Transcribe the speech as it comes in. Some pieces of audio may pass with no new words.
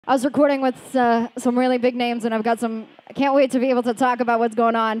I was recording with some really big names, and I can't wait to be able to talk about what's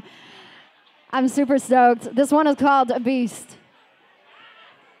going on. I'm super stoked. This one is called A Beast.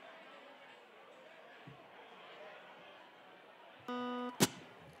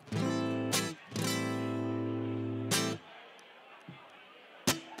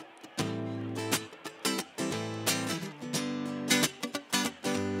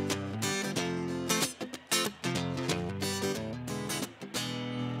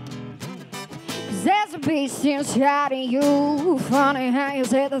 There's a beast inside of you. Funny how you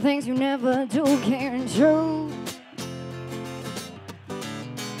say the things you never do came true.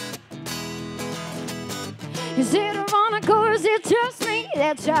 Is it ironic or is it just me?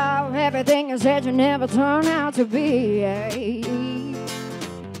 That's how everything you said you never turned out to be.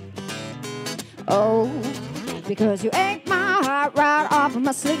 Oh, because you ate my heart right off of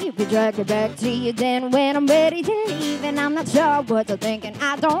my sleeve. You dragged it back to you then when I'm ready to leave. And I'm not sure what you're thinking,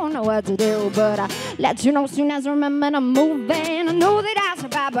 I don't know what to do. But I let you know soon as I remember I'm moving. I know that I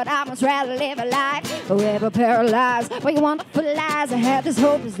survive, but I must rather live a life forever paralyzed by your wonderful lies. I have this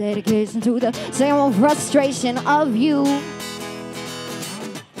hope, this dedication to the same old frustration of you.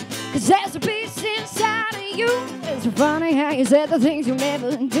 Cause there's a beast inside of you. It's funny how you said the things you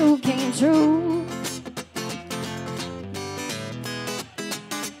never do came true.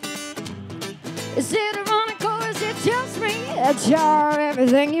 Is it ironic or is it just me? That you're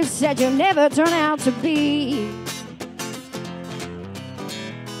everything you said you never turned out to be.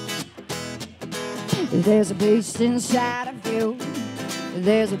 There's a beast inside of you.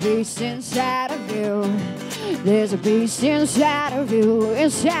 There's a beast inside of you. There's a beast inside of you,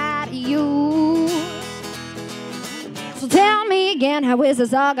 inside of you. So tell me again, how is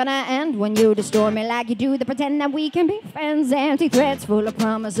this all gonna end? When you destroy me like you do, they pretend that we can be friends. Empty threats full of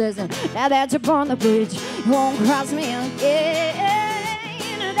promises, and now that you're on the bridge, you won't cross me again.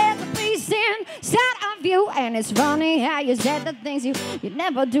 There's a beast inside of you, and it's funny how you said the things you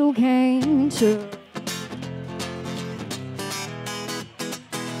never do came true.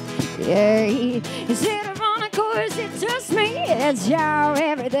 Yeah, is it ironic or is it just me? It's how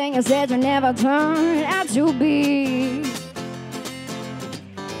everything I said you never turned out to be.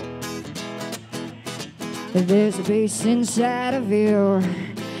 There's a beast inside of you.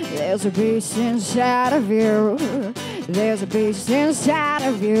 There's a beast inside of you. There's a beast inside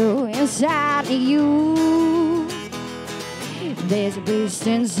of you, inside of you. There's a beast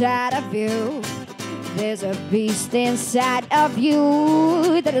inside of you. There's a beast inside of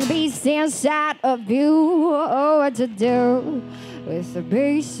you. There's a beast inside of you. Oh, what to do with the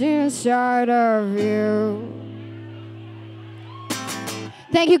beast inside of you.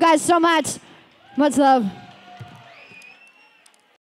 Thank you guys so much. Much love.